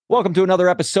Welcome to another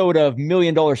episode of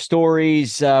Million Dollar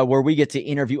Stories, where we get to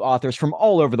interview authors from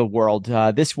all over the world.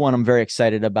 This one I'm very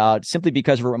excited about simply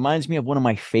because it reminds me of one of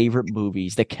my favorite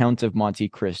movies, The Count of Monte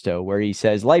Cristo, where he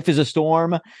says, life is a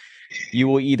storm. You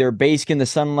will either bask in the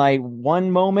sunlight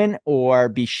one moment or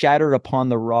be shattered upon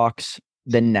the rocks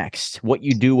the next. What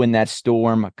you do when that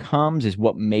storm comes is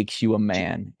what makes you a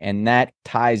man. And that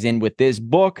ties in with this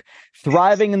book,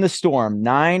 Thriving in the Storm,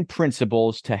 9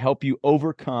 Principles to Help You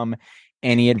Overcome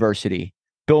Any Adversity.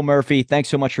 Bill Murphy, thanks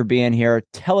so much for being here.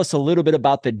 Tell us a little bit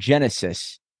about the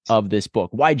genesis of this book.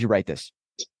 Why'd you write this?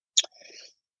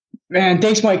 Man,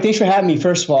 thanks, Mike. Thanks for having me.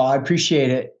 First of all, I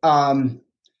appreciate it. Why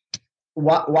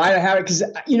did I have it? Because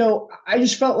I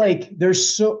just felt like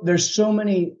there's so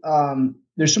many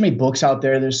books out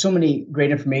there. There's so many great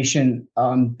information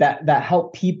that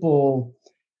help people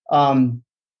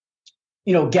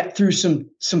get through some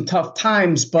tough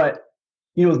times, but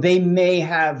they may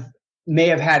have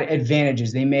had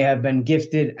advantages. They may have been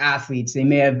gifted athletes. They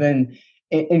may have been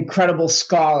incredible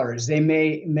scholars. They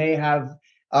may have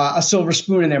a silver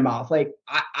spoon in their mouth. Like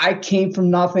I came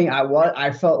from nothing.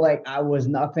 I felt like I was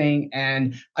nothing,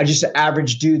 and I just an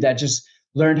average dude that just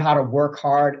learned how to work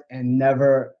hard and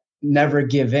never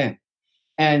give in.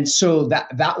 And so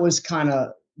that was kind of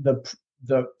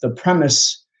the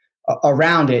premise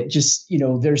around it. Just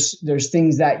there's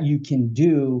things that you can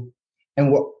do, and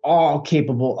we're all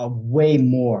capable of way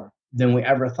more than we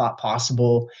ever thought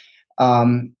possible.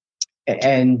 And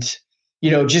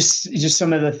just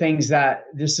some of the things that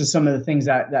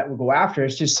we'll go after.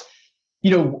 It's just,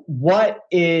 what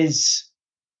are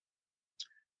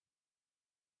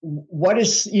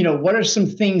some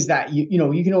things that you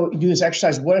can do this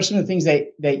exercise. What are some of the things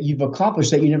that you've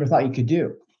accomplished that you never thought you could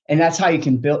do? And that's how you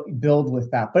can build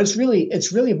with that. But it's really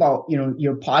about,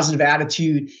 your positive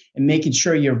attitude and making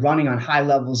sure you're running on high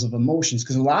levels of emotions.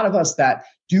 Because a lot of us that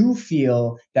do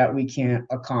feel that we can't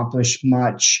accomplish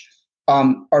much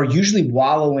are usually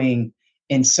wallowing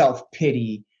in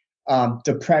self-pity,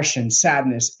 depression,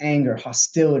 sadness, anger,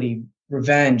 hostility,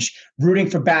 revenge, rooting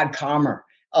for bad karma,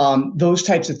 those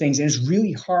types of things. And it's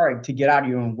really hard to get out of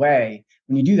your own way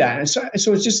when you do that. And so it's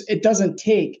just, it doesn't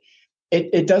take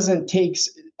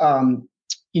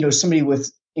somebody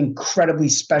with incredibly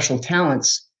special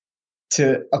talents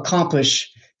to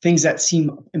accomplish things that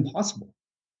seem impossible.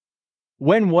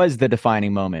 When was the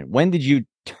defining moment? When did you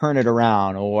turn it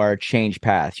around or change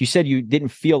paths? You said you didn't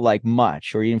feel like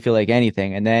much, or you didn't feel like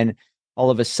anything, and then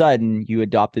all of a sudden you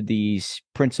adopted these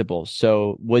principles.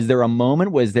 So was there a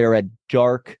moment, was there a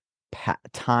dark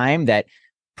time that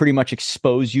pretty much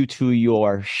exposed you to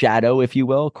your shadow, if you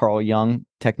will? Carl Jung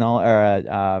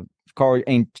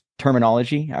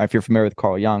terminology. If you're familiar with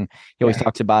Carl Jung, he always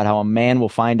talks about how a man will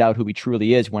find out who he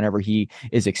truly is whenever he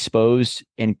is exposed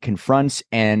and confronts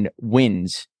and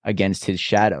wins against his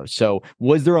shadow. So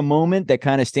was there a moment that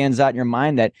kind of stands out in your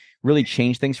mind that really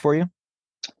changed things for you?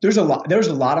 There's a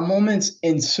lot of moments.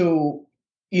 And so,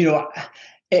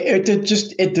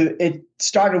 it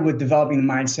started with developing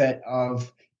the mindset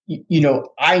of,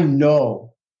 I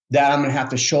know that I'm going to have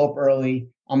to show up early.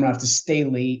 I'm going to have to stay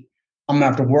late. I'm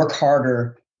going to have to work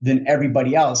harder than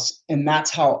everybody else. And that's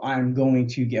how I'm going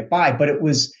to get by. But it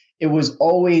was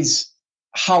always,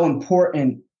 how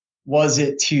important was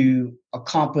it to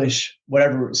accomplish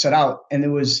whatever it set out? And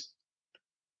there was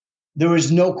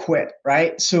no quit,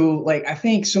 right? So like, I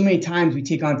think so many times we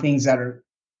take on things that are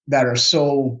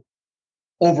so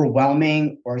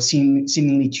overwhelming or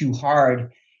seemingly too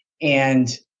hard.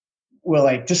 And we're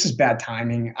like, this is bad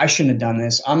timing. I shouldn't have done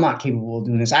this. I'm not capable of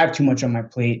doing this. I have too much on my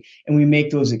plate. And we make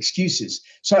those excuses.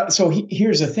 So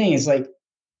here's the thing, is like,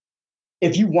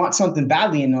 if you want something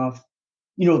badly enough,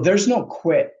 there's no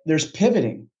quit, there's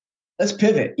pivoting. Let's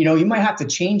pivot. You might have to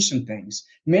change some things.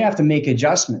 You may have to make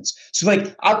adjustments. So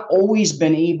like, I've always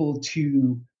been able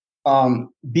to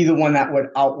be the one that would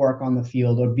outwork on the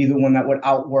field, or be the one that would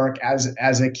outwork as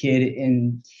a kid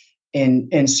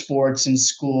in sports and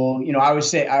school.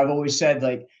 I've always said,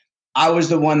 like, I was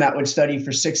the one that would study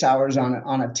for 6 hours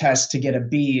on a test to get a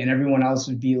B, and everyone else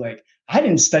would be like, I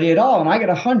didn't study at all and I got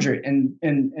 100.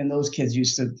 And those kids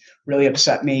used to really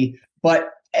upset me. But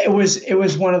it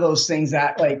was one of those things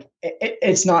that, like,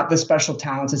 it's not the special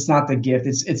talents, it's not the gift,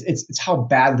 it's how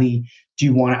badly do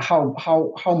you want it,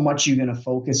 how much you're going to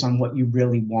focus on what you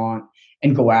really want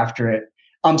and go after it.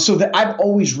 So that I've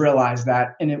always realized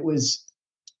that. And it was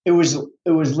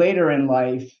later in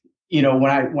life, when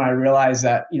I realized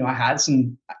that, I had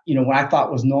some, what I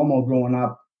thought was normal growing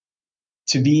up,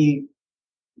 to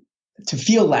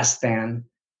feel less than,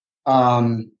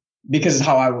 because of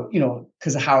how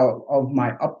of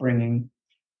my upbringing.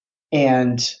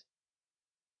 And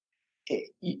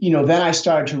then I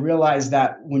started to realize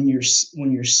that when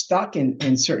you're stuck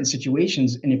in certain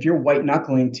situations, and if you're white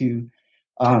knuckling to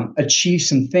achieve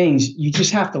some things, you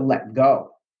just have to let go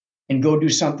and go do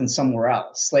something somewhere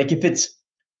else. Like if it's,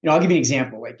 I'll give you an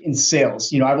example. Like in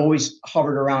sales, I've always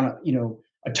hovered around,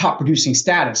 a top producing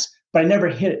status, but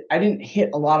I didn't hit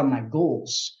a lot of my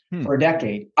goals for a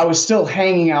decade. I was still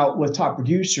hanging out with top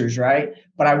producers, right?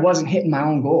 But I wasn't hitting my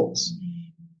own goals.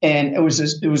 And it was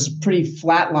a pretty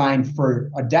flat line for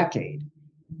a decade.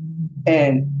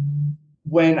 And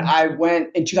when I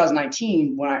went in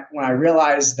 2019, when I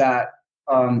realized that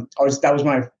that was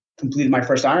when I completed my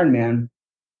first Ironman,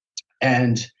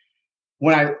 and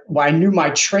when I knew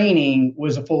my training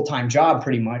was a full-time job,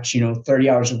 pretty much, 30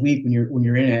 hours a week when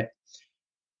you're in it,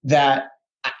 that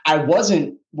I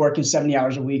wasn't working 70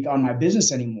 hours a week on my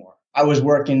business anymore. I was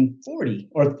working 40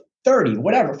 or 30,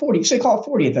 whatever, 40, you say call it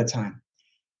 40 at that time.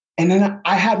 And then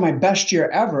I had my best year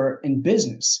ever in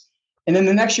business. And then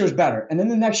the next year was better. And then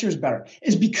the next year was better.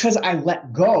 It's because I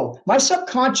let go. My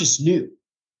subconscious knew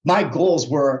my goals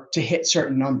were to hit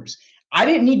certain numbers. I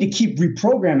didn't need to keep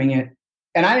reprogramming it.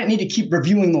 And I didn't need to keep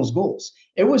reviewing those goals.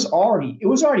 It was already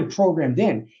programmed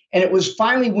in. And it was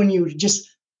finally when you just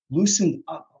loosened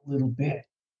up a little bit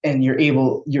and you're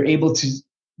able to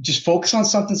just focus on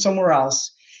something somewhere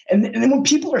else. And then when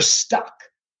people are stuck,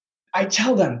 I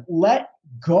tell them, let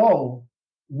go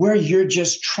where you're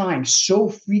just trying so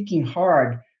freaking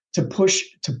hard to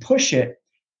push it.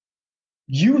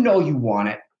 You know you want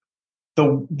it.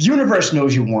 The universe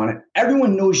knows you want it.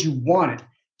 Everyone knows you want it.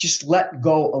 Just let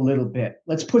go a little bit.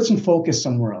 Let's put some focus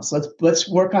somewhere else. Let's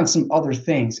work on some other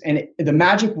things, and the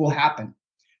magic will happen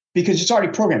because it's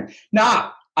already programmed.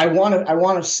 Now, I want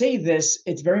to say this.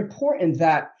 It's very important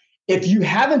that if you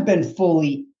haven't been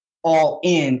fully all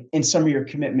in some of your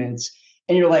commitments,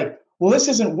 and you're like, well, this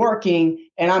isn't working,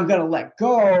 and I'm going to let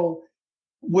go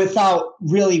without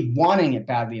really wanting it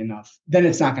badly enough, then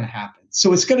it's not going to happen.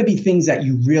 So it's going to be things that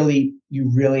you really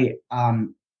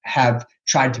have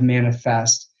tried to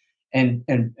manifest and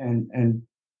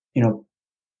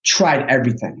tried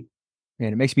everything.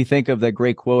 And it makes me think of the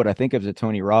great quote. I think it was a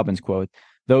Tony Robbins quote: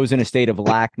 "Those in a state of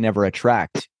lack never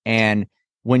attract." And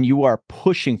when you are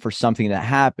pushing for something to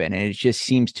happen and it just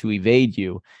seems to evade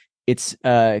you, it's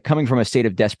coming from a state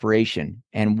of desperation.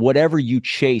 And whatever you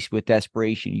chase with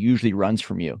desperation usually runs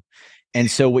from you. And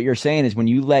so what you're saying is when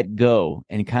you let go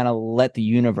and kind of let the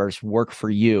universe work for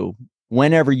you,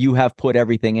 whenever you have put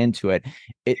everything into it,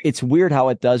 it's weird how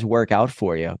it does work out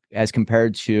for you as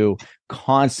compared to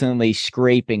constantly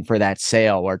scraping for that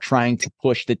sale or trying to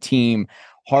push the team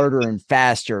harder and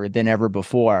faster than ever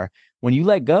before. When you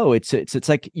let go, it's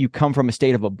like you come from a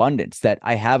state of abundance that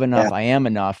I have enough, I am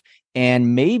enough.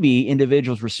 And maybe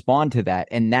individuals respond to that.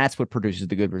 And that's what produces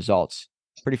the good results.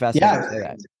 Pretty fascinating to say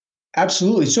that.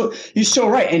 Absolutely. So you're so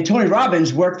right. And Tony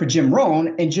Robbins worked for Jim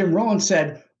Rohn, and Jim Rohn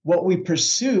said, what we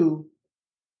pursue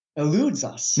eludes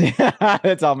us.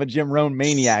 That's I'm a Jim Rohn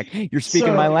maniac. You're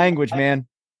speaking my language, man.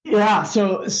 Yeah.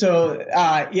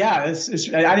 I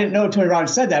didn't know Tony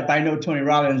Robbins said that, but I know Tony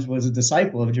Robbins was a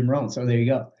disciple of Jim Rohn. So there you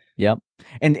go. Yep.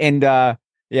 And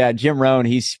Jim Rohn,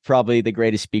 he's probably the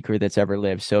greatest speaker that's ever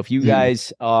lived. So if you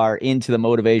guys are into the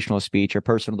motivational speech or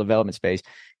personal development space,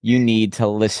 you need to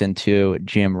listen to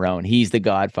Jim Rohn. He's the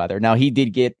godfather. Now, he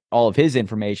did get all of his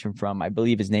information from, I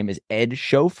believe his name is Ed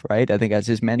Shoaff, right? I think that's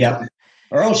his mentor. Yeah.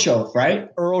 Earl Shoaff, right?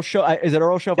 Earl Shoaff. Is it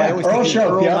Earl Shoaff? Yeah, Earl Shoaff.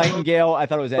 Earl Nightingale. I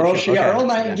thought it was Ed Shoaff. Yeah, Earl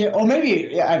Nightingale. Oh, maybe.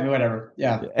 Yeah, whatever.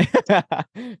 Yeah.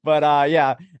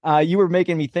 But you were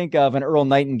making me think of an Earl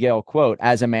Nightingale quote: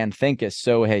 "As a man thinketh,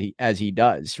 so as he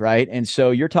does." Right. And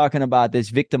so you're talking about this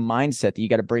victim mindset that you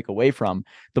got to break away from.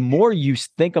 The more you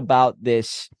think about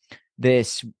this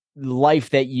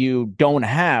life that you don't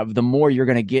have, the more you're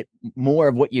going to get more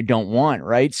of what you don't want.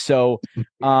 Right. So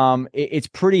it's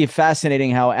pretty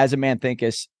fascinating how as a man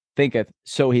thinketh,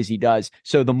 so as he does.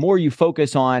 So the more you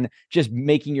focus on just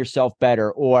making yourself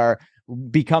better or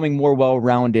becoming more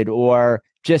well-rounded or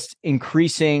just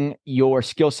increasing your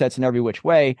skill sets in every which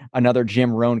way, another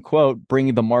Jim Rohn quote,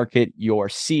 bring the market your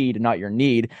seed, not your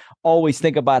need. Always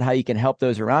think about how you can help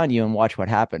those around you and watch what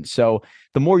happens. So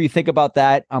the more you think about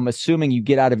that, I'm assuming you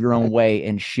get out of your own way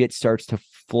and shit starts to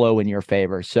flow in your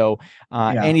favor. So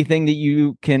anything that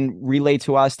you can relate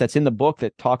to us that's in the book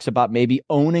that talks about maybe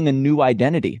owning a new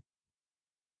identity?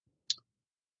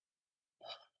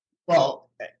 Well,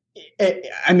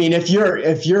 I mean,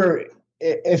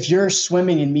 if you're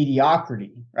swimming in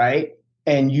mediocrity, right,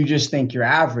 and you just think you're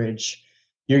average,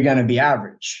 you're going to be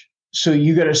average. So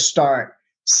you got to start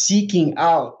seeking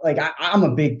out. Like I'm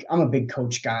a big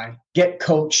coach guy. Get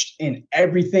coached in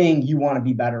everything you want to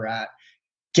be better at.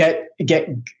 get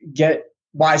get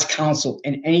wise counsel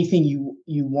in anything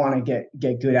you want to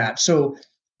get good at. So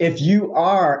if you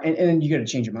are, and you got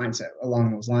to change your mindset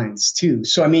along those lines too.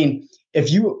 So I mean, if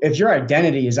your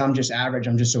identity is I'm just average,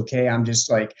 I'm just okay, I'm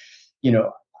just like, you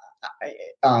know,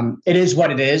 it is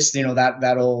what it is. You know,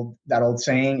 that old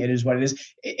saying, it is what it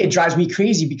is. It drives me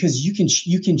crazy because you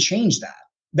can change that.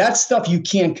 That's stuff you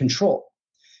can't control.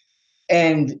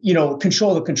 And, you know,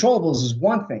 control the controllables is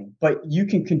one thing, but you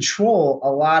can control a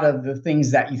lot of the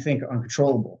things that you think are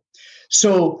uncontrollable.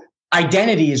 So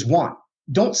identity is one.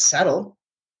 Don't settle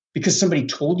because somebody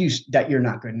told you that you're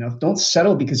not good enough. Don't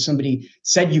settle because somebody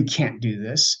said you can't do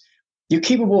this. You're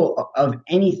capable of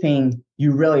anything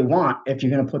you really want if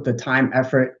you're going to put the time,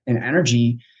 effort, and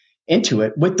energy into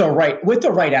it with the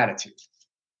right attitude.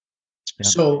 Yeah.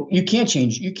 So you can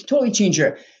totally change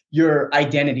your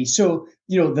identity. So,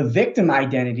 you know, the victim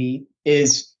identity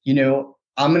is, you know,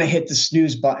 I'm going to hit the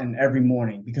snooze button every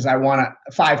morning because I want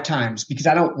to 5 times because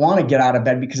I don't want to get out of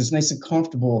bed because it's nice and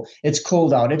comfortable. It's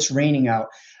cold out. It's raining out.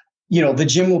 You know, the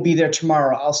gym will be there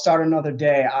tomorrow. I'll start another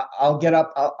day. I'll get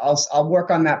up. I'll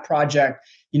work on that project,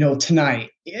 you know, tonight.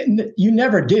 And you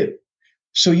never do.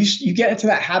 So you get into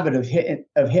that habit of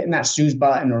hitting that snooze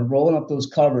button or rolling up those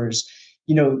covers.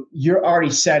 You know, you're already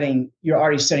setting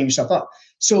yourself up.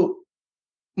 So,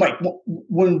 Mike,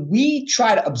 when we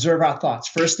try to observe our thoughts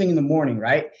first thing in the morning,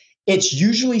 right? It's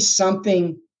usually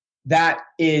something that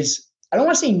is, I don't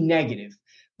want to say negative,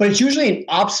 but it's usually an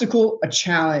obstacle, a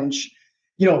challenge.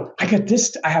 You know, I got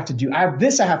this I have to do. I have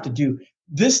this I have to do.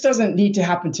 This doesn't need to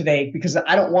happen today because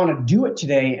I don't want to do it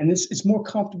today. And it's more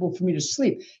comfortable for me to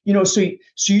sleep. You know, so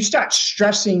you start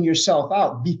stressing yourself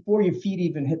out before your feet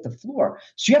even hit the floor.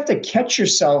 So you have to catch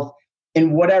yourself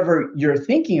in whatever you're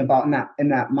thinking about in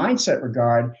that mindset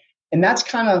regard. And that's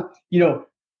kind of, you know,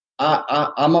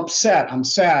 I'm upset, I'm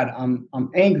sad, I'm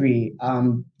angry,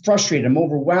 I'm frustrated, I'm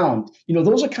overwhelmed. You know,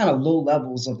 those are kind of low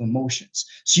levels of emotions.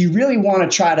 So you really want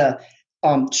to try to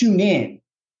tune in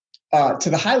to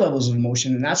the high levels of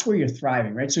emotion, and that's where you're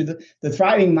thriving, right? So the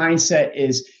thriving mindset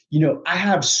is, you know, I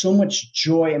have so much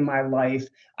joy in my life.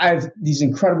 I have these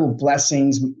incredible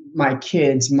blessings, my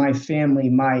kids, my family,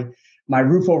 my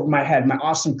roof over my head, my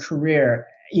awesome career,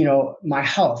 you know, my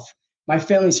health, my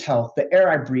family's health, the air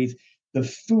I breathe, the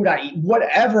food I eat,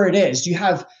 whatever it is, you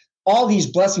have all these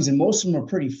blessings and most of them are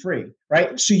pretty free,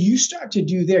 right? So you start to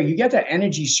do there, you get that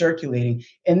energy circulating,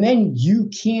 and then you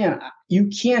can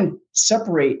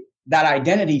separate that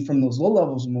identity from those low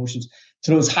levels of emotions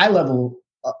to those high level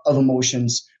of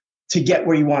emotions to get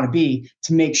where you want to be,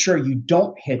 to make sure you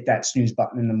don't hit that snooze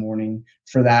button in the morning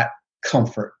for that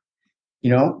comfort. You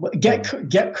know,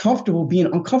 get comfortable being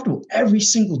uncomfortable every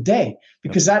single day,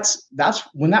 because that's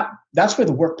where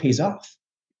the work pays off.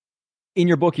 In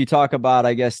your book, you talk about,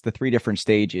 I guess, the 3 different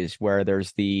stages where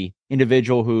there's the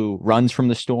individual who runs from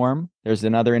the storm. There's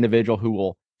another individual who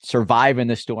will survive in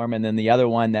the storm, and then the other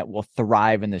one that will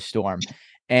thrive in the storm.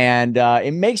 And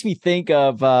it makes me think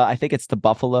of, I think it's the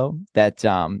buffalo that,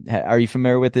 are you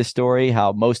familiar with this story?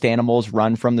 How most animals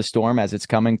run from the storm as it's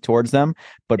coming towards them,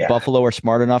 but buffalo are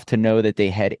smart enough to know that they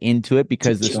head into it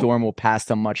because the storm will pass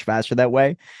them much faster that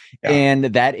way. Yeah. And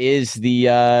that is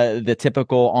the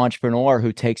typical entrepreneur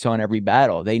who takes on every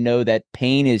battle. They know that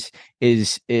pain is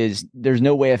there's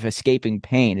no way of escaping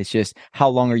pain. It's just how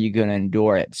long are you going to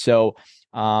endure it? So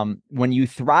when you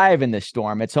thrive in the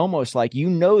storm, it's almost like, you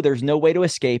know, there's no way to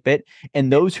escape it. And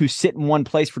those who sit in one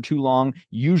place for too long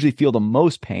usually feel the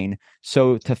most pain.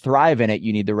 So to thrive in it,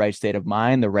 you need the right state of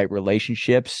mind, the right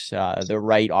relationships, the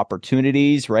right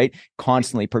opportunities, right?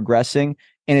 Constantly progressing.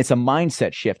 And it's a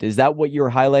mindset shift. Is that what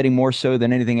you're highlighting more so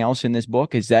than anything else in this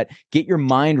book? Is that get your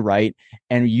mind right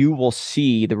and you will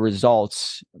see the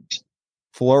results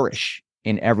flourish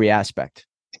in every aspect?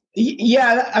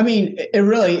 Yeah, I mean, it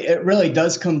really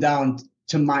does come down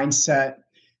to mindset,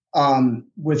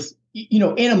 with, you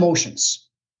know, and emotions.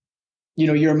 You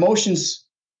know, your emotions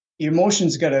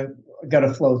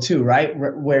gotta flow too, right?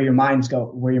 Where your mind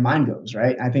goes,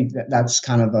 right? I think that's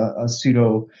kind of a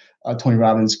pseudo Tony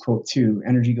Robbins quote too.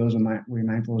 Energy goes where your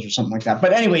mind flows, or something like that.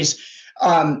 But anyways,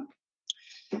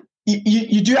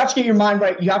 you do have to get your mind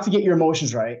right. You have to get your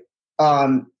emotions right,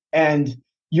 and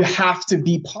you have to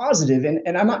be positive.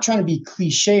 And I'm not trying to be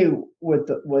cliche with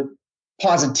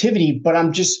positivity, but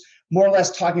I'm just more or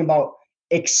less talking about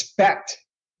expect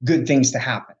good things to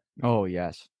happen. Oh,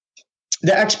 yes.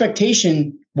 The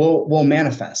expectation will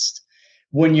manifest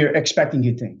when you're expecting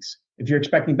good things. If you're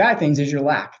expecting bad things, there's your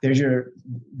lack, there's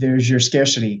your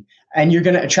scarcity, and you're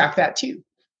going to attract that too.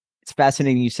 It's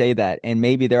fascinating you say that. And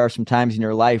maybe there are some times in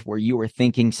your life where you were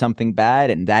thinking something bad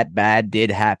and that bad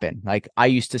did happen. Like I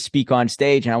used to speak on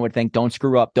stage and I would think, don't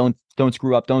screw up, don't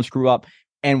screw up, don't screw up.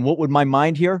 And what would my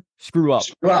mind hear? Screw up.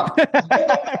 Screw up.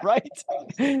 Right.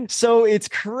 So it's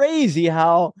crazy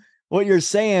how what you're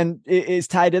saying is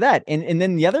tied to that. And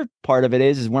then the other part of it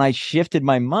is when I shifted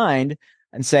my mind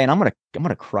and saying, I'm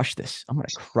gonna crush this. I'm gonna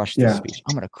crush this speech.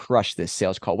 I'm gonna crush this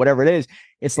sales call, whatever it is.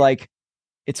 It's like,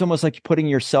 it's almost like putting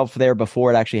yourself there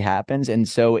before it actually happens. And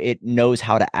so it knows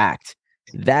how to act.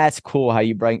 That's cool how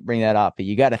you bring that up. But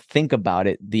you got to think about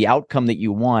it, the outcome that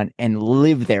you want, and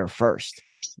live there first.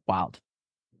 Wild.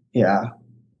 Yeah.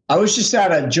 I was just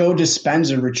at a Joe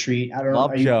Dispenza retreat. I don't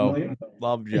know.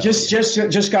 Love Joe.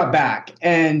 Just got back.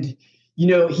 And,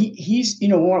 he's,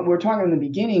 we're talking in the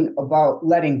beginning about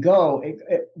letting go.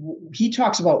 He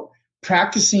talks about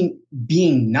practicing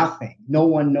being nothing, no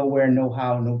one, nowhere, no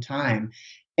how, no time,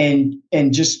 and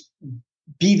just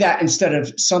be that instead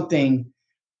of something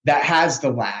that has the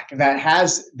lack, that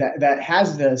has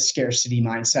the scarcity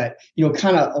mindset.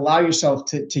 Kind of allow yourself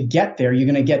to get there. You're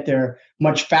going to get there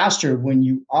much faster when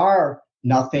you are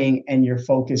nothing and you're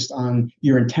focused on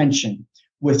your intention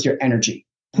with your energy.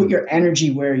 Put your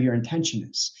energy where your intention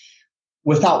is,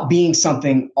 without being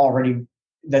something already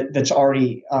that's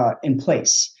already in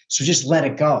place. So just let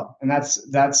it go. And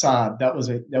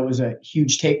that was a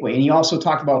huge takeaway. And he also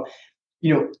talked about,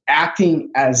 acting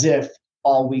as if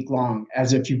all week long,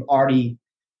 as if you've already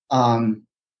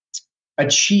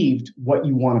achieved what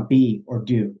you want to be or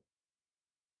do.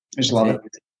 I just love it.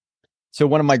 So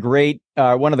one of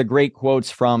the great quotes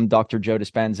from Dr. Joe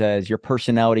Dispenza is, your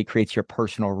personality creates your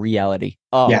personal reality.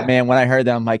 Oh yeah. Man, when I heard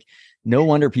that, I'm like, no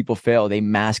wonder people fail. They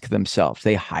mask themselves.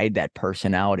 They hide that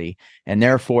personality. And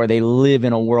therefore, they live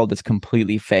in a world that's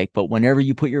completely fake. But whenever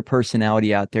you put your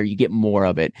personality out there, you get more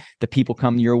of it. The people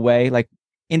come your way. Like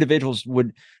individuals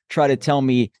would try to tell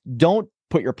me, don't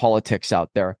put your politics out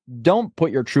there. Don't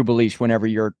put your true beliefs whenever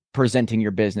you're presenting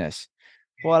your business.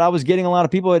 Well, I was getting a lot of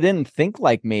people that didn't think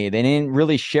like me. They didn't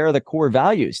really share the core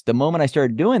values. The moment I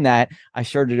started doing that, I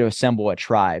started to assemble a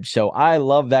tribe. So I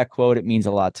love that quote. It means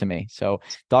a lot to me. So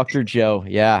Dr. Joe,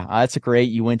 yeah, that's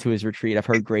great. You went to his retreat. I've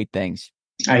heard great things.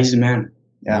 He's a man.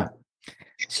 Yeah.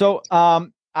 So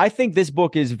I think this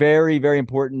book is very, very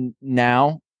important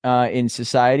now in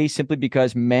society, simply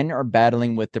because men are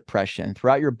battling with depression.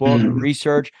 Throughout your book,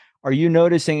 research, are you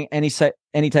noticing any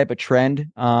type of trend?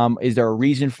 Is there a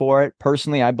reason for it?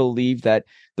 Personally, I believe that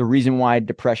the reason why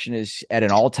depression is at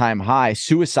an all-time high,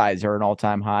 suicides are an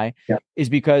all-time high, is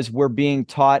because we're being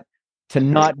taught to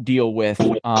not deal with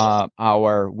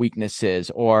our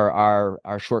weaknesses or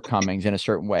our shortcomings in a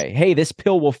certain way. Hey, this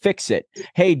pill will fix it.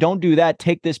 Hey, don't do that.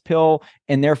 Take this pill,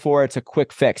 and therefore it's a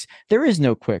quick fix. There is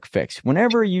no quick fix.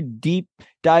 Whenever you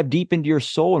dive deep into your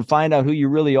soul and find out who you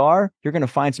really are, you're going to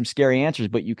find some scary answers,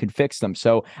 but you can fix them.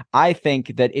 So I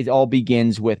think that it all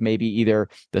begins with maybe either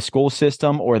the school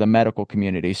system or the medical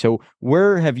community. So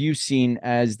where have you seen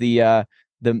as the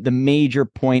major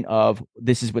point of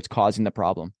this is what's causing the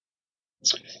problem?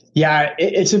 Yeah,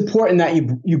 it's important that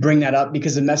you bring that up,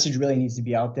 because the message really needs to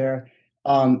be out there.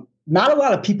 Not a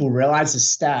lot of people realize the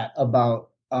stat about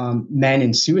men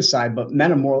and suicide, but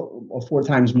men are 4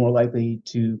 times more likely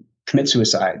to commit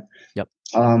suicide,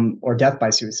 or death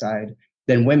by suicide,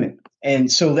 than women.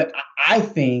 And so that, I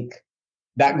think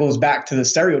that goes back to the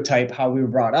stereotype, how we were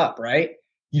brought up, right?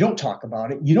 You don't talk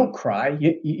about it. You don't cry.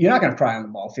 You're not going to cry on the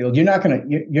ball field. You're not going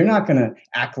to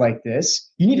act like this.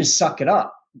 You need to suck it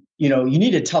up. You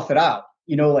need to tough it out.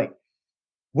 Like,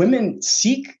 women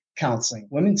seek counseling,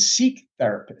 women seek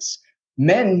therapists.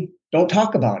 Men don't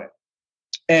talk about it.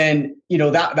 And,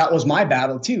 that was my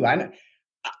battle too.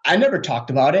 I never talked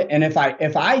about it. And if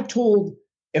I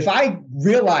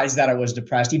realized that I was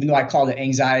depressed, even though I called it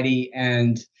anxiety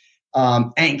and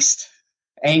angst,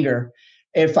 anger,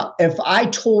 if I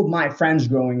told my friends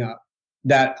growing up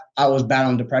that I was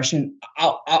battling depression,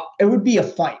 it would be a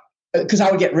fight, because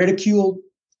I would get ridiculed.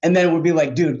 And then it would be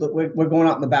like, dude, look, we're going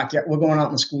out in the backyard. We're going out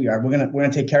in the schoolyard. We're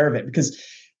gonna take care of it,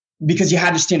 because you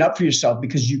had to stand up for yourself,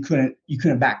 because you couldn't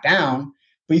back down,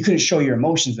 but you couldn't show your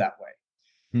emotions that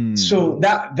way. So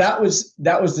that's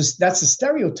the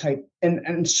stereotype,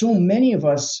 and so many of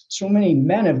us, so many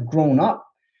men have grown up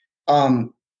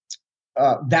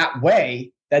that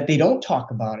way, that they don't talk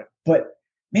about it. But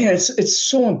man, it's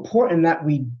so important that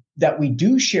we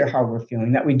do share how we're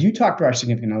feeling, that we do talk to our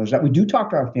significant others, that we do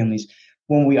talk to our families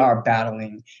when we are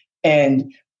battling.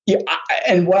 And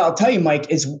what I'll tell you,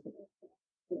 Mike, is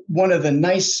one of the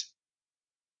nice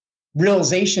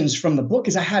realizations from the book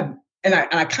is I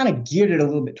kind of geared it a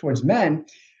little bit towards men,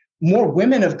 more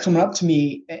women have come up to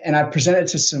me, and I presented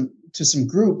to some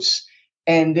groups,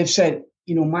 and they've said,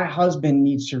 my husband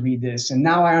needs to read this, and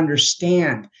now I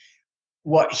understand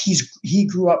what he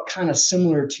grew up kind of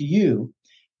similar to you.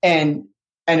 And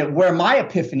where my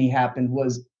epiphany happened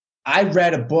was I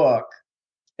read a book,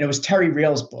 and it was Terry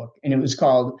Real's book, and it was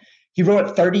called, he wrote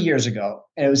it 30 years ago,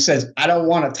 and it says, I don't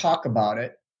want to talk about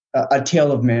it, A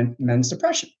Tale of Men's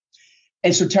Depression.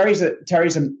 And so Terry's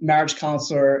a marriage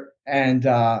counselor, and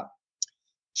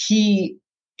he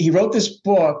wrote this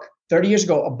book 30 years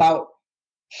ago about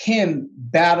him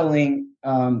battling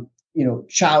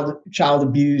child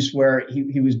abuse, where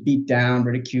he was beat down,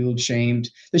 ridiculed, shamed.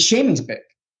 The shaming's big,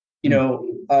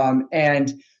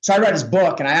 and so I read his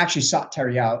book, and I actually sought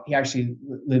Terry out. He actually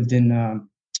lived in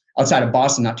outside of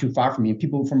Boston, not too far from me, and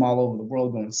people from all over the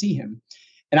world go and see him.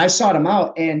 And I sought him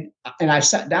out, and I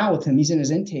sat down with him. He's in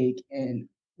his intake, and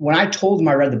when I told him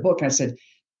I read the book, and I said,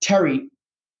 Terry,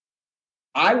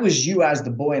 I was you as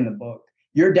the boy in the book.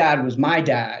 Your dad was my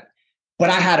dad, but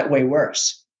I had it way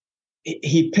worse.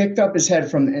 He picked up his head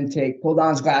from the intake, pulled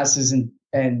on his glasses,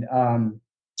 and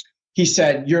he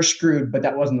said, you're screwed, but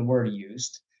that wasn't the word he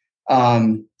used.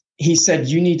 He said,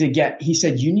 you need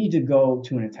to go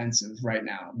to an intensive right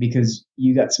now because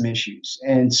you got some issues.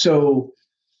 And so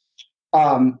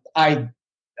I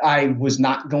was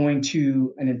not going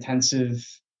to an intensive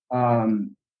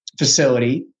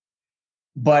facility,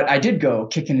 but I did go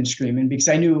kicking and screaming because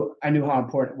I knew how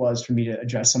important it was for me to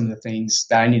address some of the things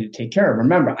that I needed to take care of.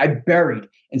 Remember, I buried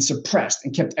and suppressed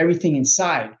and kept everything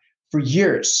inside for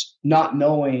years, not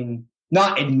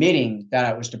admitting that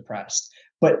I was depressed.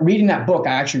 But reading that book,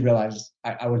 I actually realized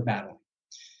I was battling.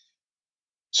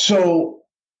 So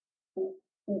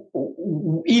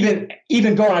even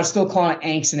going, I was still calling it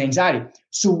angst and anxiety.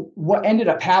 So what ended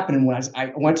up happening was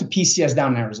I went to PCS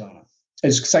down in Arizona.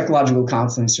 It's Psychological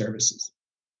Counseling Services.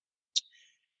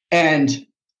 And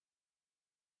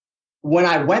when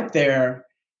I went there,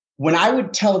 when I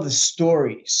would tell the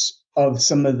stories of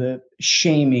some of the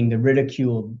shaming, the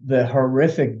ridicule, the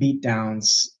horrific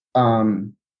beatdowns,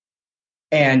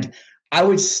 and I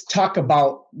would talk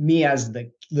about me as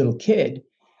the little kid,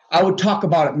 I would talk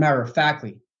about it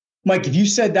matter-of-factly. Mike, if you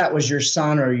said that was your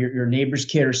son or your neighbor's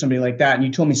kid or somebody like that, and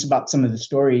you told me about some of the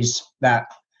stories that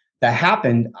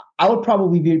happened, I would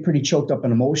probably be pretty choked up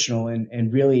and emotional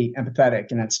and really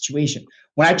empathetic in that situation.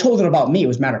 When I told it about me, it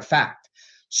was matter of fact.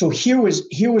 So here was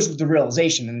the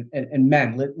realization, and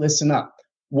men, listen up.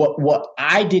 What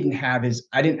I didn't have is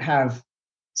I didn't have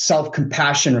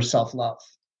self-compassion or self-love.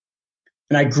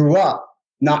 And I grew up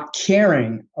not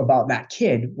caring about that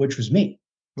kid, which was me.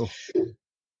 Cool.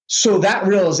 So that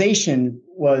realization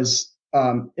was,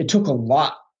 it took a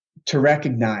lot to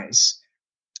recognize.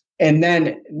 And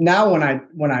then now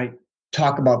when I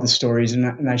talk about the stories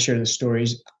and I share the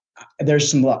stories, there's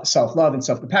some self-love and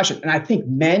self-compassion. And I think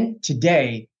men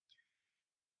today,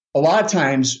 a lot of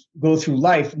times, go through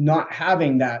life not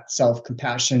having that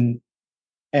self-compassion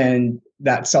and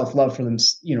that self-love for them,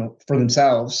 for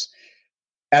themselves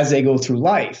as they go through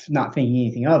life, not thinking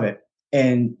anything of it.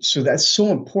 And so that's so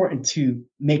important to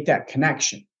make that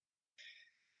connection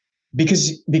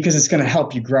because it's going to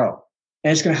help you grow,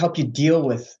 and it's going to help you deal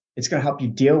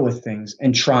with things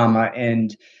and trauma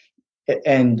and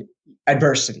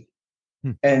adversity.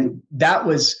 And that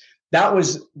was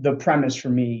the premise for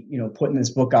me, putting this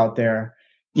book out there.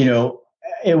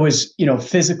 It was,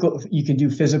 physical, you can do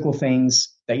physical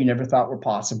things that you never thought were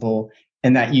possible,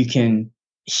 and that you can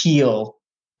heal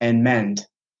and mend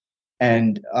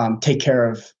and take care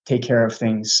of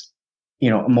things,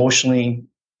 emotionally,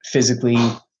 physically,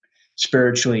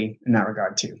 spiritually, in that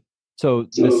regard too. So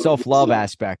the self-love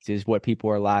aspect is what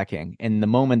people are lacking. And the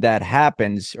moment that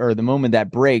happens, or the moment that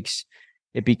breaks,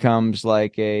 it becomes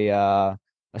like a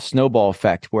snowball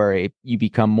effect where you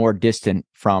become more distant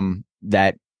from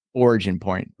that origin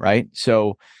point, right?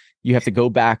 So you have to go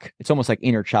back. It's almost like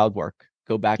inner child work.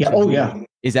 Go back. Yeah.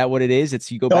 Is that what it is?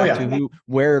 It's you go back to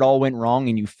where it all went wrong,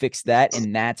 and you fix that,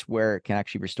 and that's where it can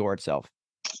actually restore itself.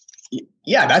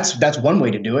 Yeah, that's one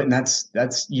way to do it, and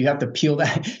that's you have to peel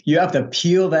that. You have to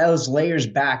peel those layers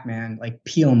back, man. Like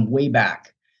peel them way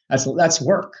back. That's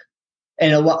work,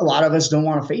 and a lot of us don't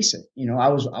want to face it. I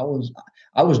was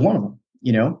one of them.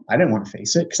 I didn't want to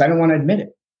face it because I didn't want to admit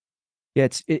it. Yeah,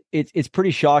 it's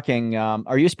pretty shocking.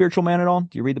 Are you a spiritual man at all?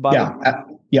 Do you read the Bible?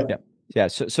 Yeah. Yeah.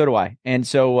 So do I. And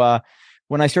so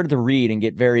when I started to read and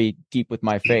get very deep with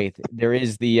my faith, there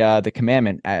is the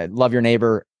commandment: love your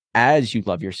neighbor as you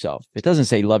love yourself. It doesn't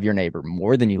say love your neighbor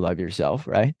more than you love yourself,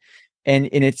 right? And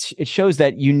it shows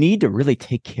that you need to really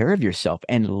take care of yourself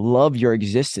and love your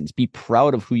existence. Be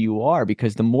proud of who you are,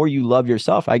 because the more you love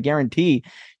yourself, I guarantee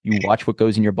you watch what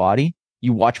goes in your body,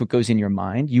 you watch what goes in your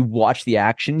mind, you watch the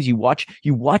actions, you watch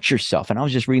yourself. And I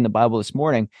was just reading the Bible this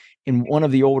morning, in one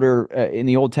of the older in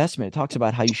the Old Testament, it talks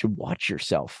about how you should watch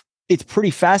yourself. It's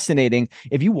pretty fascinating.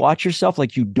 If you watch yourself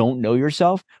like you don't know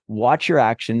yourself, watch your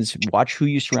actions, watch who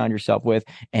you surround yourself with,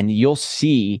 and you'll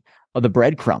see the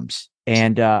breadcrumbs.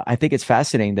 And I think it's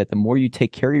fascinating that the more you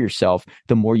take care of yourself,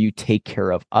 the more you take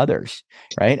care of others,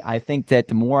 right? I think that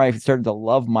the more I've started to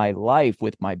love my life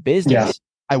with my business,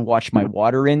 I watched my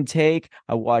water intake.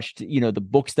 I watched, the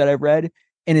books that I've read.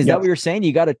 And is that what you're saying?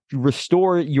 You got to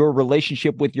restore your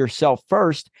relationship with yourself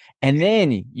first, and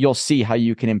then you'll see how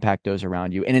you can impact those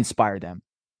around you and inspire them.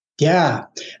 Yeah.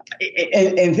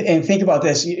 And think about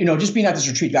this, just being at this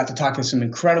retreat, got to talk to some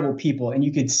incredible people, and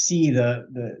you could see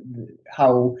the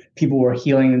how people were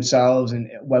healing themselves, and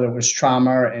whether it was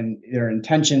trauma and their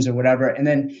intentions or whatever. And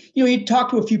then, you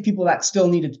talk to a few people that still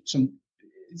needed to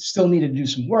do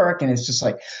some work. And it's just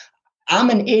like, I'm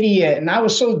an idiot, and I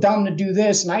was so dumb to do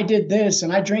this, and I did this,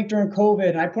 and I drank during COVID,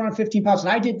 and I put on 15 pounds,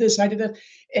 and I did this, and I did that.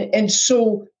 And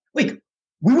so, like,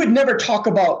 we would never talk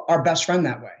about our best friend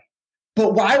that way.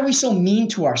 But why are we so mean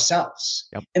to ourselves?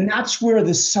 Yep. And that's where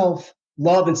the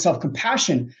self-love and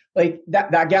self-compassion, like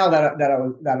that gal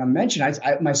that I mentioned,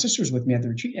 my sister was with me at the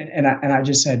retreat, and I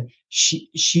just said,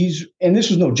 she's, and this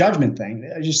was no judgment thing.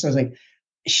 I just was like,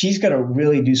 she's got to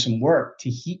really do some work to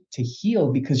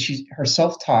heal, because her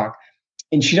self-talk,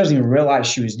 and she doesn't even realize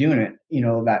she was doing it.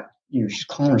 She's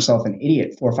calling herself an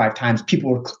idiot 4 or 5 times.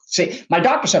 People will say, my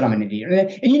doctor said I'm an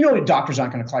idiot. And the doctor's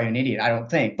not going to call you an idiot, I don't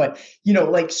think. But,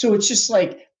 so it's just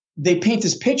like they paint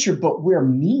this picture, but we're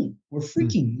mean. We're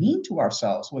freaking mean to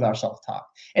ourselves with our self-talk.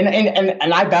 And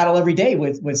I battle every day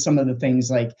with some of the things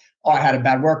like, oh, I had a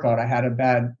bad workout. I had a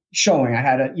bad showing. I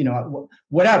had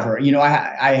whatever,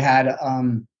 I had,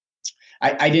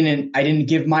 I didn't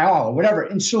give my all or whatever.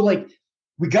 And so, like,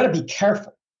 we got to be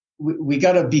careful. We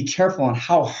got to be careful on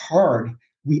how hard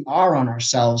we are on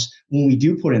ourselves when we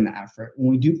do put in the effort, when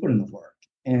we do put in the work,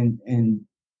 and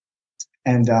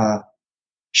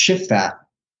shift that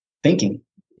thinking.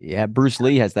 Yeah, Bruce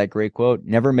Lee has that great quote: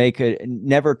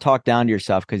 never talk down to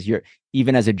yourself, because you're,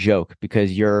 even as a joke,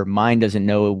 because your mind doesn't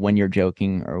know when you're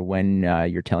joking or when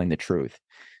you're telling the truth.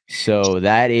 So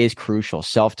that is crucial.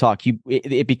 Self-talk,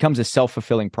 it becomes a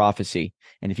self-fulfilling prophecy.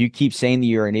 And if you keep saying that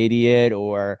you're an idiot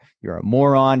or you're a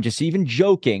moron, just even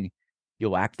joking,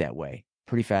 you'll act that way.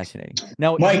 Pretty fascinating.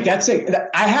 Now, Mike,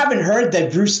 I haven't heard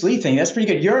that Bruce Lee thing. That's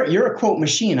pretty good. You're a quote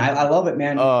machine. I love it,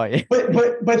 man. Oh, yeah.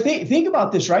 But think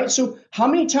about this, right? So how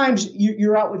many times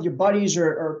you're out with your buddies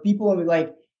or people,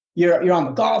 like you're on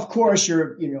the golf course,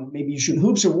 maybe you're shooting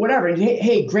hoops or whatever. And,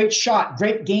 hey, great shot,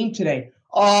 great game today.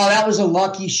 Oh, that was a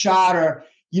lucky shot. Or,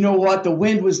 you know what? The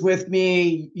wind was with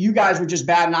me. You guys were just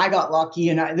bad, and I got lucky.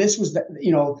 And this was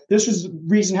the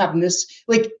reason happened. This,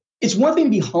 like, it's one thing to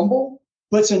be humble,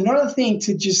 but it's another thing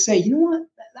to just say, you know what,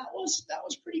 that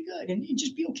was pretty good, and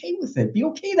just be okay with it. Be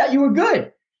okay that you were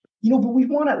good. But we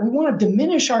want to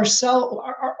diminish ourselves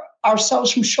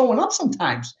from showing up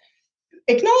sometimes.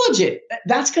 Acknowledge it.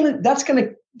 That's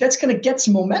gonna get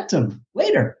some momentum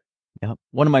later. Yeah.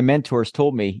 One of my mentors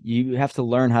told me, you have to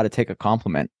learn how to take a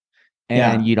compliment,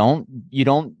 and you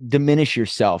don't diminish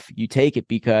yourself. You take it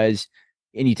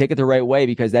and you take it the right way,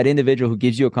 because that individual who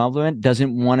gives you a compliment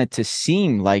doesn't want it to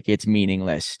seem like it's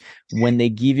meaningless. When they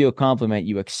give you a compliment,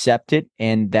 you accept it,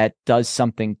 and that does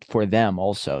something for them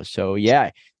also. So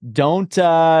yeah, don't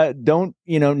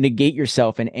negate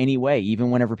yourself in any way,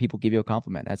 even whenever people give you a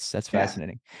compliment. That's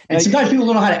fascinating. And sometimes people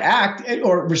don't know how to act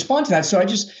or respond to that. So I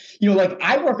just,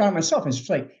 I work on it myself. And it's just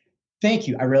like, thank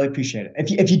you. I really appreciate it.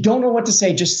 If you don't know what to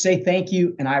say, just say thank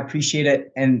you, and I appreciate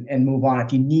it, and move on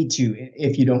if you need to.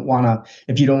 If you don't want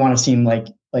to seem like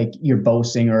you're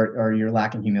boasting or you're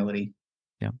lacking humility.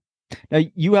 Yeah. Now,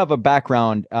 you have a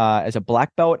background as a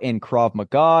black belt in Krav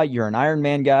Maga. You're an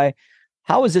Ironman guy.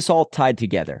 How is this all tied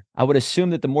together? I would assume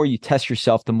that the more you test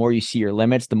yourself, the more you see your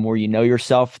limits, the more you know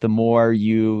yourself, the more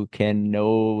you can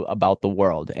know about the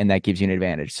world, and that gives you an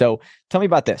advantage. So tell me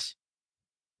about this.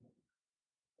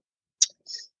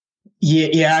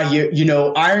 Yeah.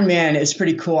 Ironman is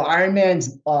pretty cool.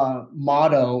 Ironman's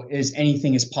motto is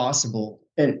anything is possible.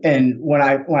 And when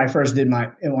I did my first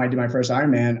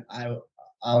Ironman,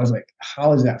 I was like,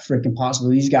 how is that freaking possible?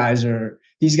 These guys are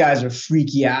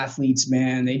freaky athletes,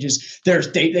 man. They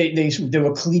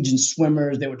were collegiate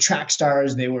swimmers, they were track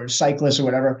stars, they were cyclists or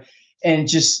whatever. and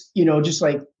just, just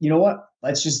like, what,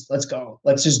 let's go.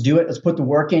 Let's just do it. Let's put the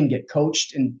work in, get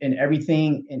coached in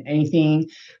everything and anything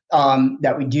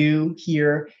that we do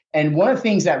here. And one of the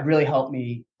things that really helped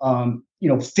me,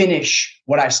 finish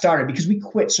what I started, because we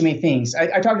quit so many things.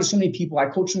 I talked to so many people. I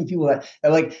coach so many people that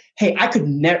are like, hey, I could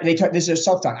never, this is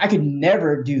self-talk. I could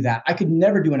never do that. I could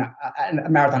never do a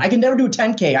marathon. I could never do a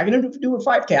 10K. I could never do a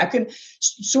 5K.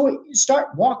 So start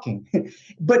walking.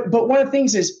 But one of the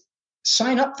things is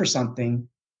sign up for something,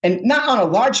 and not on a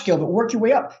large scale, but work your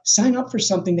way up. Sign up for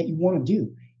something that you want to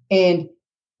do and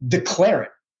declare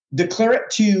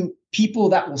it to people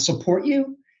that will support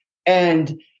you,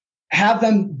 and have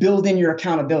them build in your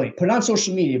accountability. Put it on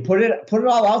social media, put it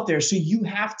all out there. So you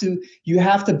have to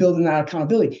build in that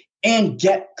accountability and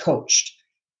get coached.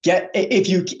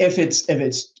 If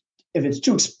it's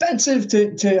too expensive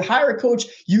to hire a coach,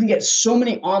 you can get so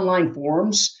many online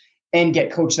forums and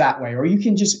get coached that way. Or you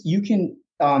can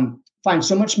find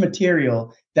so much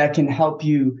material that can help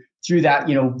you through that,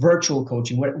 virtual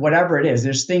coaching, whatever it is.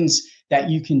 There's things that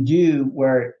you can do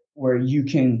where you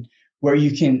can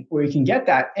get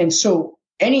that. And so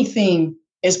anything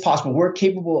is possible. We're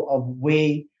capable of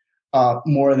way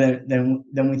more than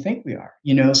we think we are,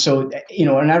 So,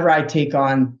 whenever I take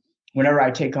on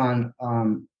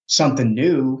something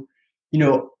new,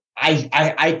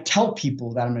 I tell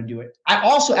people that I'm going to do it. I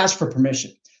also ask for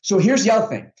permission. So here's the other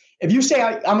thing. If you say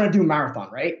I'm going to do a marathon,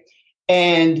 right?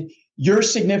 And your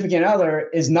significant other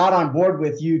is not on board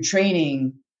with you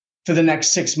training for the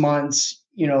next 6 months,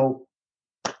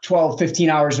 12, 15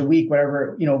 hours a week,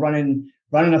 whatever, running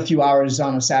a few hours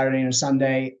on a Saturday and a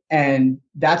Sunday, and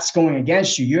that's going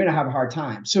against you, you're going to have a hard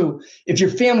time. So if your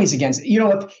family's against it,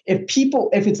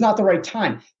 if it's not the right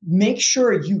time, make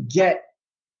sure you get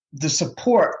the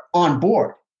support on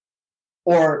board,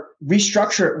 or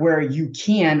restructure it where you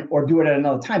can, or do it at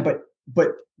another time.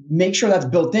 But make sure that's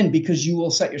built in, because you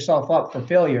will set yourself up for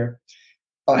failure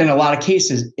in a lot of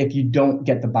cases if you don't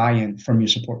get the buy-in from your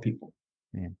support people.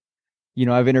 Man.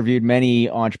 I've interviewed many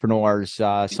entrepreneurs,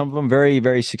 some of them very,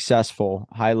 very successful,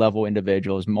 high-level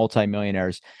individuals,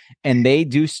 multimillionaires, and they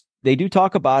do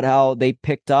talk about how they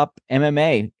picked up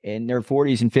MMA in their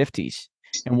 40s and 50s.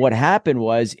 And what happened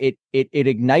was it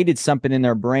ignited something in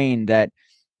their brain that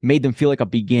made them feel like a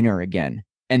beginner again.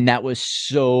 And that was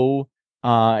so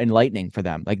enlightening for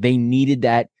them. Like, they needed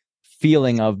that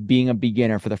feeling of being a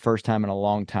beginner for the first time in a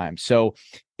long time. So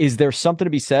is there something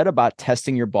to be said about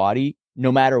testing your body,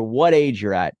 no matter what age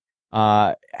you're at,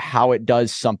 how it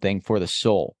does something for the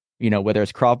soul, whether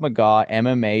it's Krav Maga,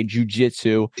 MMA,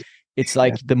 jiu-jitsu? It's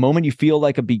like the moment you feel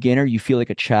like a beginner, you feel like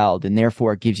a child, and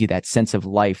therefore it gives you that sense of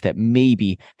life that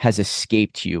maybe has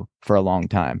escaped you for a long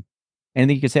time.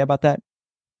 Anything you can say about that?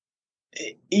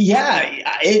 Yeah,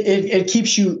 it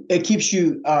keeps you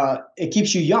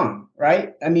young,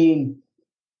 right? I mean,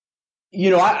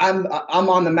 I'm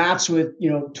on the mats with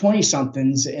 20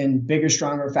 somethings and bigger,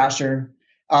 stronger, faster.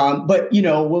 But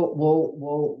we'll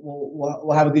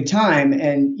have a good time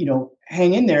and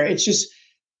hang in there. It's just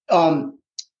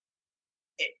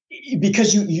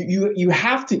because you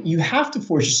have to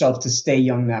force yourself to stay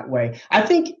young that way. I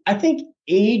think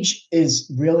age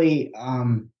is really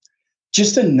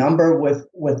just a number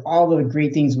with all the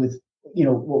great things with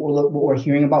what we're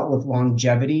hearing about with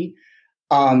longevity.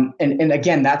 And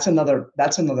again, that's another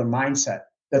mindset.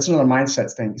 That's another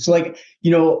mindset thing. So like,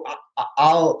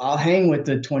 I'll hang with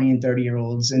the 20 and 30 year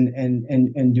olds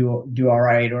and do all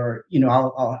right. Or,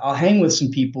 I'll hang with some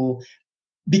people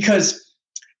because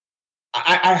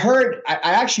I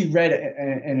actually read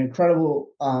an incredible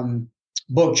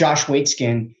book, Josh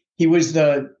Waitzkin. He was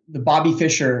the Bobby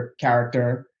Fischer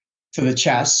character for the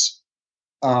chess.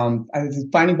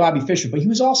 Finding Bobby Fischer, but he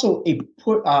was also a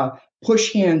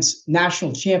push hands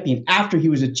national champion after he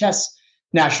was a chess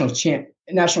national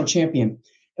champion.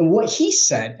 And what he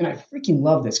said, and I freaking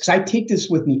love this because I take this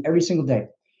with me every single day.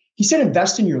 He said,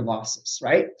 invest in your losses,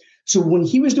 right? So when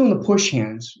he was doing the push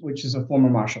hands, which is a form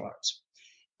of martial arts,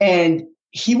 and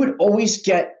he would always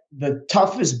get the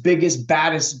toughest, biggest,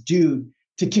 baddest dude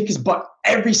to kick his butt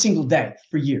every single day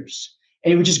for years.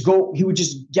 And he would just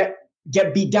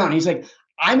get beat down. He's like,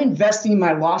 I'm investing in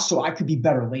my loss so I could be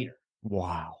better later.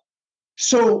 Wow.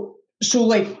 So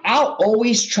like, I'll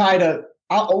always try to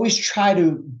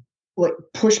like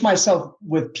push myself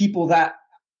with people that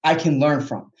I can learn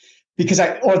from because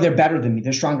or they're better than me.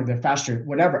 They're stronger, they're faster,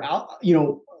 whatever.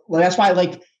 That's why I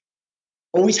like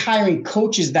always hiring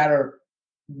coaches that are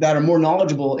more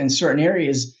knowledgeable in certain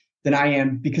areas than I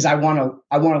am, because I want to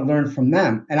learn from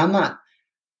them. And I'm not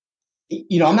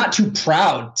too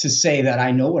proud to say that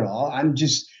I know it all. I'm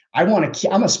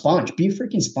a sponge. Be a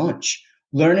freaking sponge.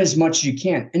 learn as much as you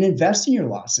can, and invest in your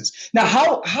losses. Now,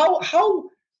 how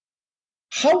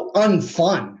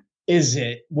unfun is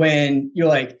it when you're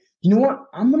like, you know what,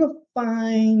 I'm gonna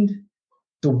find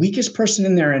the weakest person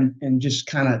in there and just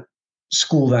kind of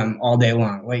school them all day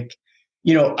long. Like,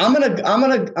 I'm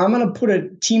gonna put a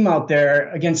team out there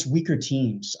against weaker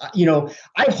teams.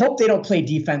 I hope they don't play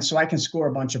defense so I can score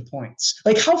a bunch of points.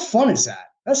 Like, how fun is that?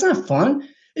 That's not fun.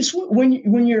 It's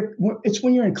when you're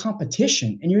in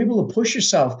competition and you're able to push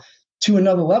yourself to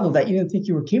another level that you didn't think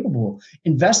you were capable.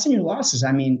 Invest in your losses.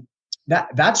 I mean,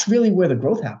 that's really where the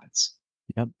growth happens.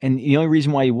 Yep. And the only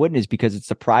reason why you wouldn't is because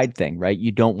it's a pride thing, right?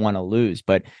 You don't want to lose,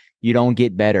 but you don't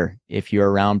get better if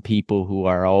you're around people who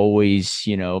are always,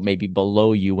 maybe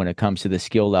below you when it comes to the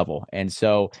skill level. And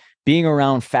so being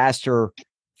around faster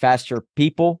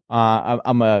people,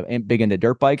 I'm big into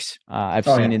dirt bikes. I've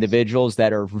seen individuals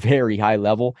that are very high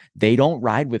level. They don't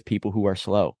ride with people who are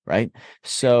slow, right?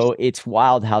 So it's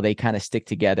wild how they kind of stick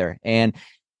together. And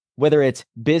whether it's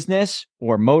business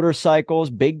or motorcycles,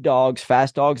 big dogs,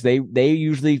 fast dogs, they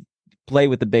usually play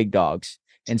with the big dogs.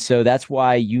 And so that's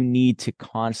why you need to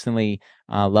constantly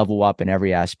level up in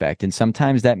every aspect. And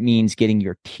sometimes that means getting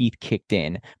your teeth kicked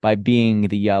in by being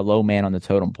the low man on the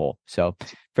totem pole. So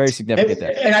very significant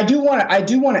there. And I do want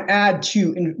to add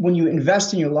to, when you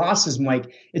invest in your losses,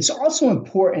 Mike, it's also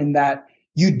important that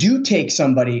you do take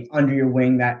somebody under your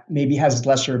wing that maybe has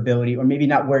lesser ability, or maybe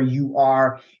not where you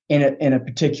are in a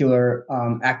particular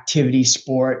activity,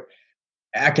 sport,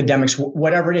 academics,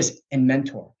 whatever it is, and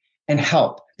mentor and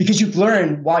help, because you've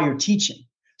learned while you're teaching.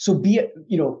 So be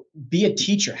a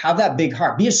teacher, have that big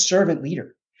heart, be a servant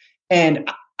leader. And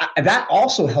that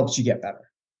also helps you get better.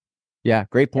 Yeah,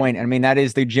 great point. I mean, that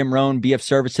is the Jim Rohn, be of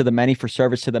service to the many, for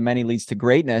service to the many leads to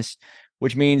greatness,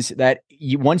 which means that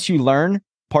once you learn,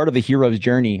 part of the hero's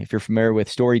journey, if you're familiar with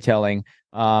storytelling,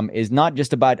 is not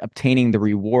just about obtaining the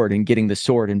reward and getting the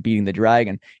sword and beating the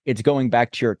dragon. It's going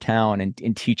back to your town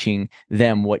and teaching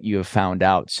them what you have found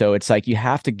out. So it's like you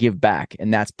have to give back,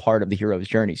 and that's part of the hero's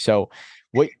journey. So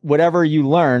whatever you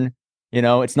learn,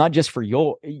 it's not just for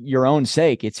your own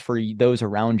sake, it's for those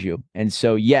around you. And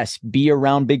so, yes, be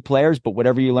around big players, but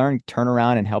whatever you learn, turn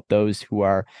around and help those who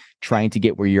are trying to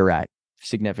get where you're at.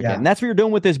 Significant. Yeah. And that's what you're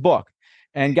doing with this book.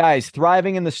 And guys,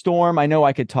 Thriving in the Storm, I know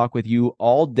I could talk with you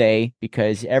all day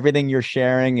because everything you're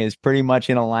sharing is pretty much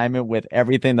in alignment with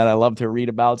everything that I love to read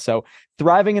about. So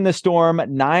Thriving in the Storm,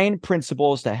 9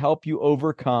 principles to help you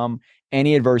overcome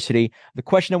any adversity. The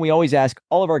question that we always ask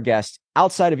all of our guests,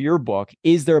 outside of your book,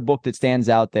 is there a book that stands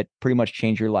out that pretty much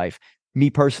changed your life? Me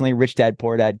personally, Rich Dad,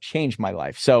 Poor Dad changed my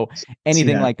life. So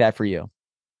anything like that for you?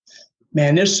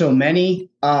 Man, there's so many.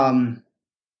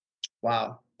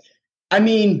 Wow. I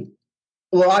mean,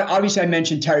 well, obviously I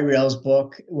mentioned Terry Rail's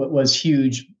book was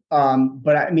huge.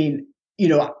 But I mean,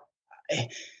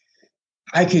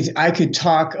 I could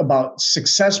talk about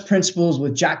Success Principles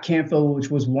with Jack Canfield, which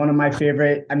was one of my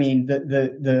favorite. I mean,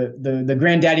 the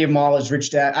granddaddy of them all is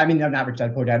Rich Dad. I mean, not Rich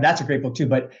Dad, Poor Dad. That's a great book too.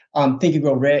 But Think and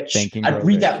Grow Rich. I've been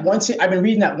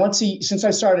reading that since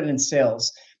I started in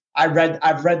sales. I've read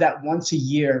that once a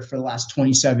year for the last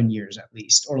 27 years at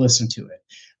least, or listened to it.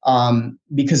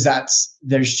 Because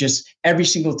there's just every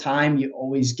single time you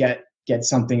always get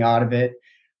something out of it.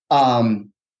 I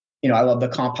love the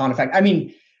compound effect. I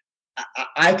mean,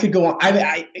 I could go on.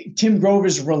 Tim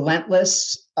Grover's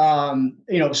Relentless,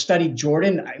 studied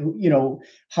Jordan,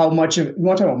 how much of, you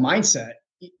want to talk about mindset,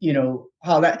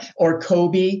 how that, or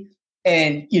Kobe.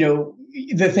 And,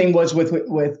 the thing was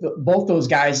with both those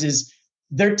guys is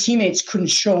their teammates couldn't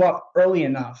show up early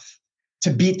enough to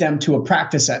beat them to a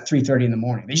practice at 3:30 in the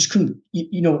morning. They just couldn't,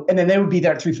 and then they would be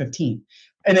there at 3:15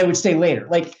 and they would stay later.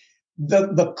 Like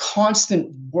the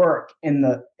constant work and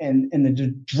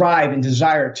the drive and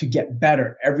desire to get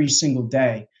better every single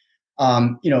day.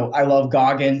 I love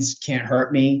Goggins, Can't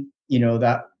Hurt Me.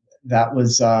 That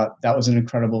was an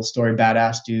incredible story.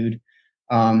 Badass dude.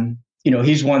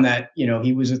 He's one that,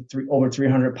 he was over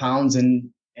 300 pounds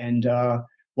and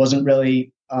wasn't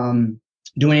really,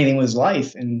 doing anything with his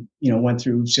life, and went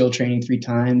through SEAL training 3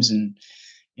 times, and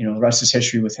the rest is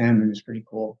history with him. It was pretty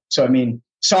cool. So I mean,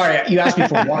 sorry, you asked me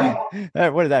for one.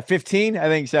 What is that, 15? I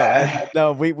think so.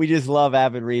 No, we just love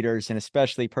avid readers, and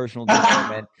especially personal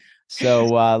development.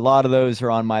 So a lot of those are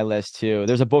on my list too.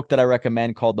 There's a book that I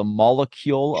recommend called The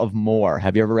Molecule of More.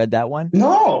 Have you ever read that one?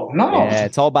 No. Yeah,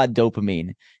 it's all about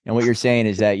dopamine. And what you're saying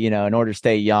is that, in order to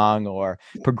stay young or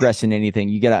progress in anything,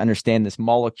 you got to understand this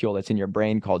molecule that's in your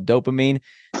brain called dopamine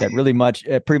that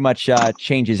pretty much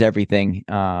changes everything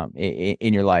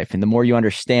in your life. And the more you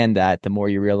understand that, the more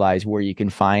you realize where you can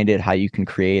find it, how you can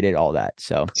create it, all that.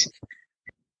 So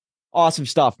Awesome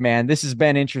stuff, man. This has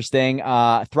been interesting.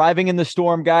 Thriving in the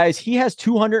Storm, guys. He has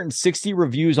 260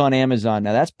 reviews on Amazon.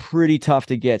 Now, that's pretty tough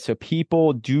to get. So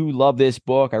people do love this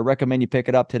book. I recommend you pick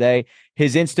it up today.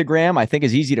 His Instagram, I think,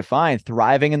 is easy to find.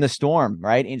 Thriving in the Storm,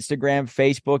 right? Instagram,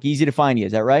 Facebook, easy to find you.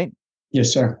 Is that right?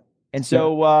 Yes, sir. And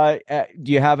so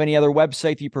do you have any other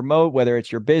website that you promote, whether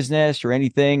it's your business or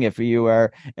anything? If you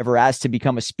are ever asked to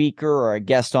become a speaker or a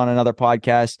guest on another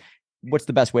podcast, what's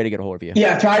the best way to get a hold of you?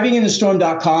 Yeah,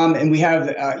 thrivinginthestorm.com. And we have,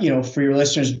 for your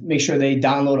listeners, make sure they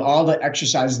download all the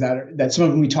exercises that some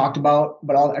of them we talked about,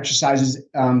 but all the exercises,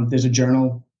 there's a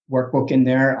journal workbook in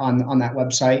there on that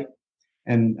website,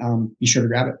 and be sure to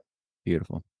grab it.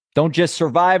 Beautiful. Don't just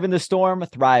survive in the storm,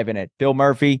 thrive in it. Bill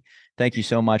Murphy, thank you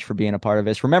so much for being a part of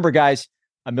this. Remember, guys,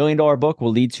 $1 million book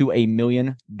will lead to $1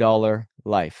 million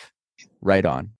life. Right on.